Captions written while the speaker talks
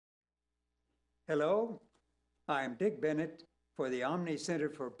Hello, I'm Dick Bennett for the Omni Center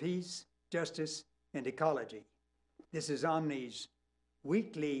for Peace, Justice, and Ecology. This is Omni's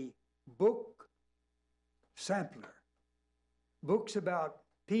weekly book sampler. Books about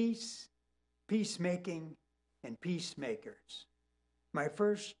peace, peacemaking, and peacemakers. My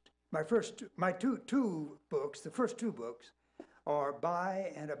first two books, the first two books, are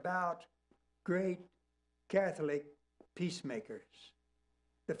by and about great Catholic peacemakers.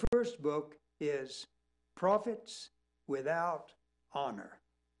 The first book is Prophets Without Honor,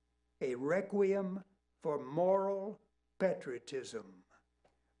 a Requiem for Moral Patriotism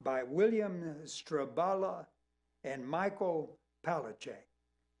by William Strabala and Michael Palachuk.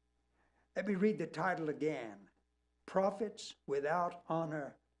 Let me read the title again. Prophets Without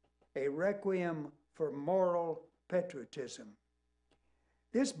Honor, a Requiem for Moral Patriotism.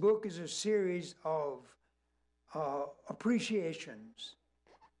 This book is a series of appreciations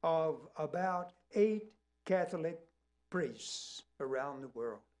of about 8 Catholic priests around the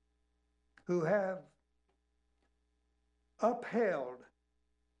world who have upheld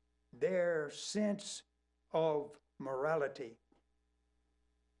their sense of morality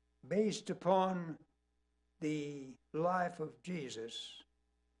based upon the life of Jesus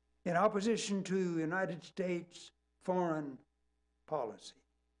in opposition to United States foreign policy.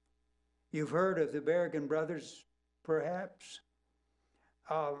 You've heard of the Berrigan brothers, perhaps,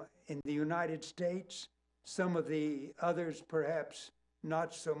 in the United States. Some of the others, perhaps,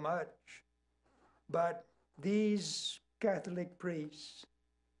 not so much. But these Catholic priests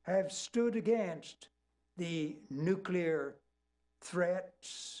have stood against the nuclear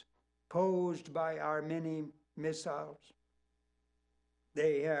threats posed by our many missiles.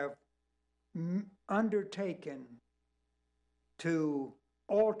 They have undertaken to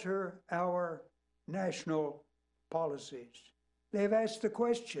alter our national policies. They've asked the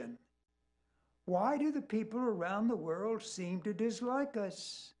question, why do the people around the world seem to dislike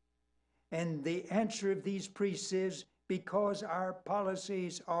us? And the answer of these priests is because our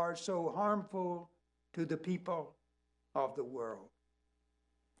policies are so harmful to the people of the world.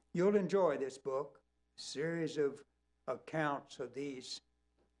 You'll enjoy this book, a series of accounts of these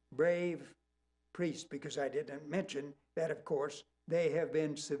brave priests, because I didn't mention that, of course, they have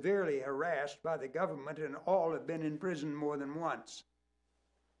been severely harassed by the government and all have been in prison more than once.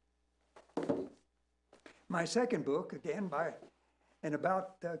 My second book, again by and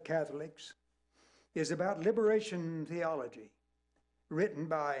about Catholics, is about liberation theology, written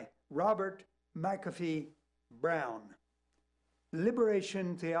by Robert McAfee Brown.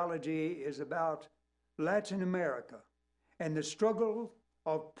 Liberation theology is about Latin America and the struggle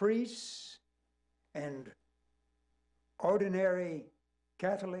of priests and ordinary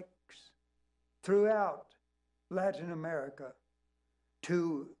Catholics throughout Latin America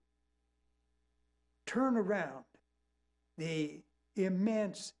to turn around the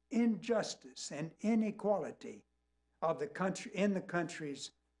immense injustice and inequality of the country in the countries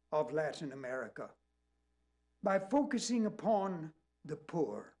of Latin America by focusing upon the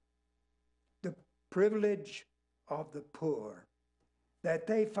poor, the privilege of the poor that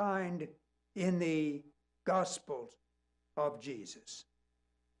they find in the Gospels of Jesus.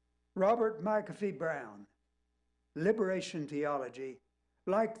 Robert McAfee Brown, Liberation Theology,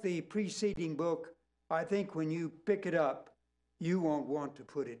 like the preceding book, I think when you pick it up, you won't want to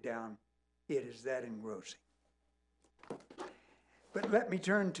put it down. It is that engrossing. But let me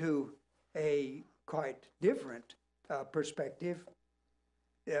turn to a quite different perspective.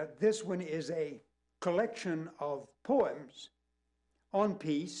 This one is a collection of poems on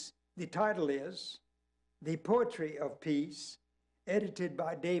peace. The title is The Poetry of Peace, edited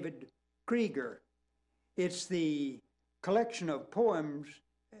by David Krieger. It's the collection of poems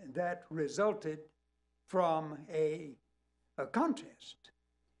that resulted from a contest.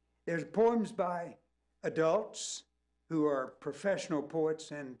 There's poems by adults who are professional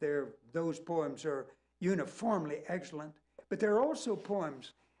poets, and those poems are uniformly excellent. But there are also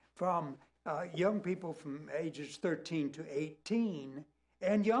poems from young people from ages 13 to 18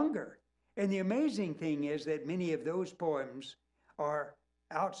 and younger. And the amazing thing is that many of those poems are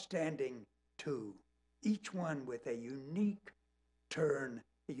outstanding too, each one with a unique turn,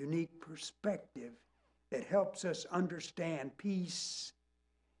 a unique perspective that helps us understand peace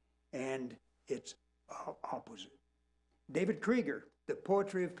and its opposite. David Krieger, The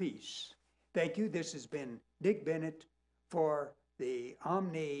Poetry of Peace. Thank you. This has been Dick Bennett for the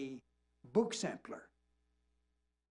Omni Book Sampler.